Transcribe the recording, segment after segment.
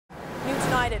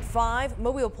Tonight at 5,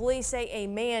 Mobile police say a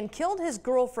man killed his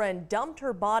girlfriend, dumped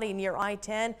her body near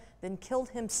I-10, then killed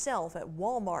himself at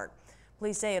Walmart.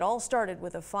 Police say it all started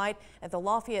with a fight at the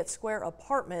Lafayette Square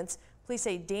Apartments. Police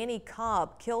say Danny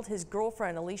Cobb killed his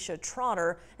girlfriend, Alicia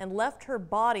Trotter, and left her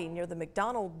body near the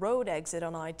McDonald Road exit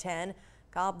on I-10.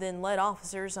 Cobb then led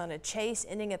officers on a chase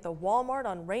ending at the Walmart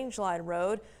on Rangeline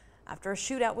Road. After a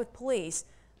shootout with police,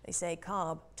 they say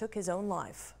Cobb took his own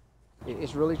life.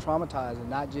 It's really traumatizing,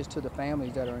 not just to the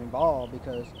families that are involved,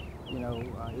 because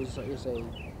it's a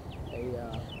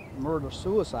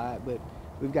murder-suicide, but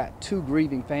we've got two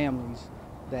grieving families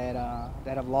that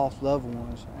have lost loved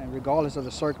ones, and regardless of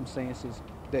the circumstances,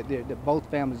 that both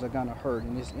families are going to hurt,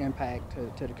 and this impact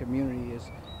to the community is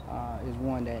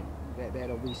one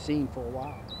that'll be seen for a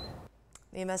while.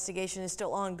 The investigation is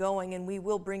still ongoing, and we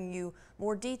will bring you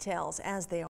more details as they are.